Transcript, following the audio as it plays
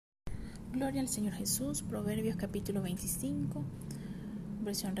Gloria al Señor Jesús. Proverbios capítulo 25,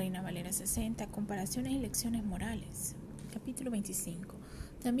 versión Reina Valera 60, comparaciones y lecciones morales. Capítulo 25.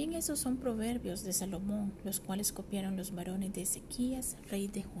 También esos son proverbios de Salomón, los cuales copiaron los varones de Ezequías, rey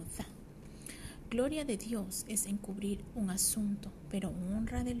de Judá. Gloria de Dios es encubrir un asunto, pero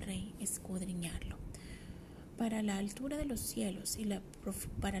honra del rey escudriñarlo. Para la altura de los cielos y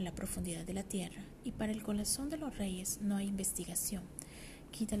para la profundidad de la tierra, y para el corazón de los reyes no hay investigación.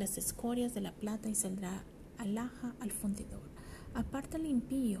 Quita las escorias de la plata y saldrá alhaja al fundidor. Aparta al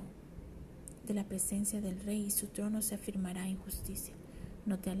impío de la presencia del rey y su trono se afirmará en justicia.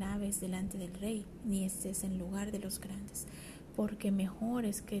 No te alabes delante del rey, ni estés en lugar de los grandes, porque mejor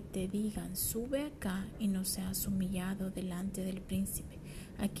es que te digan, sube acá, y no seas humillado delante del príncipe,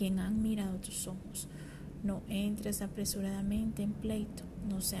 a quien han mirado tus ojos. No entres apresuradamente en pleito,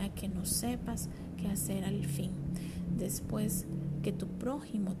 no sea que no sepas qué hacer al fin, después que tu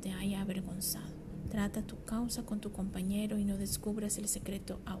prójimo te haya avergonzado. Trata tu causa con tu compañero y no descubras el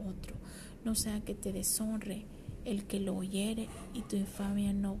secreto a otro, no sea que te deshonre el que lo oyere y tu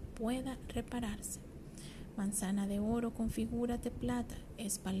infamia no pueda repararse. Manzana de oro con figura de plata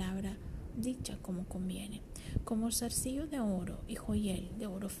es palabra dicha como conviene, como zarcillo de oro y joyel de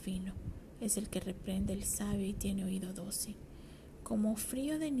oro fino es el que reprende el sabio y tiene oído dócil. Como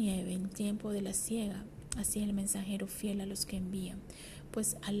frío de nieve en tiempo de la siega, así es el mensajero fiel a los que envían,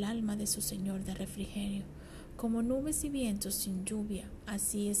 pues al alma de su Señor da refrigerio. Como nubes y vientos sin lluvia,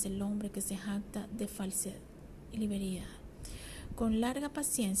 así es el hombre que se jacta de falsedad y libertad. Con larga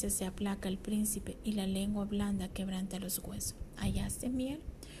paciencia se aplaca el príncipe y la lengua blanda quebranta los huesos. ¿Hallaste miel?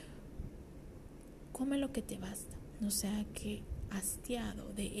 Come lo que te basta, no sea que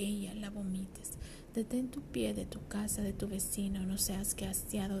hastiado de ella la vomites. Detén tu pie de tu casa de tu vecino, no seas que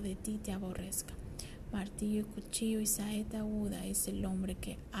hastiado de ti te aborrezca. Martillo y cuchillo y saeta aguda es el hombre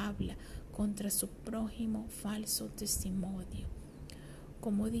que habla contra su prójimo falso testimonio.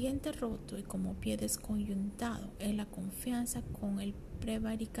 Como diente roto y como pie desconyuntado es la confianza con el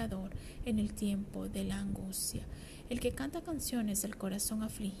prevaricador en el tiempo de la angustia. El que canta canciones al corazón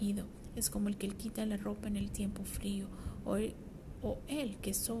afligido es como el que quita la ropa en el tiempo frío, o el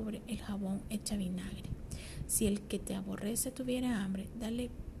que sobre el jabón echa vinagre. Si el que te aborrece tuviera hambre, dale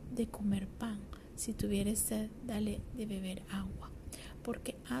de comer pan. Si tuviere sed, dale de beber agua.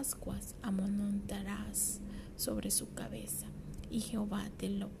 Porque ascuas amontonarás sobre su cabeza, y Jehová te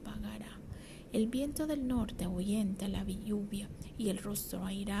lo pagará. El viento del norte ahuyenta la lluvia, y el rostro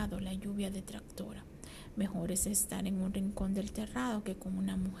airado la lluvia detractora. Mejor es estar en un rincón del terrado que con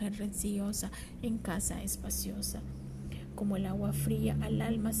una mujer rencillosa en casa espaciosa. Como el agua fría al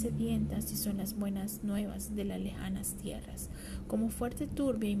alma sedienta, así son las buenas nuevas de las lejanas tierras. Como fuerte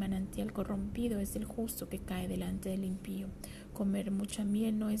turbia y manantial corrompido es el justo que cae delante del impío. Comer mucha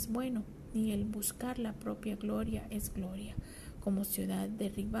miel no es bueno, ni el buscar la propia gloria es gloria. Como ciudad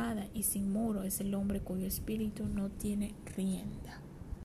derribada y sin muro es el hombre cuyo espíritu no tiene rienda.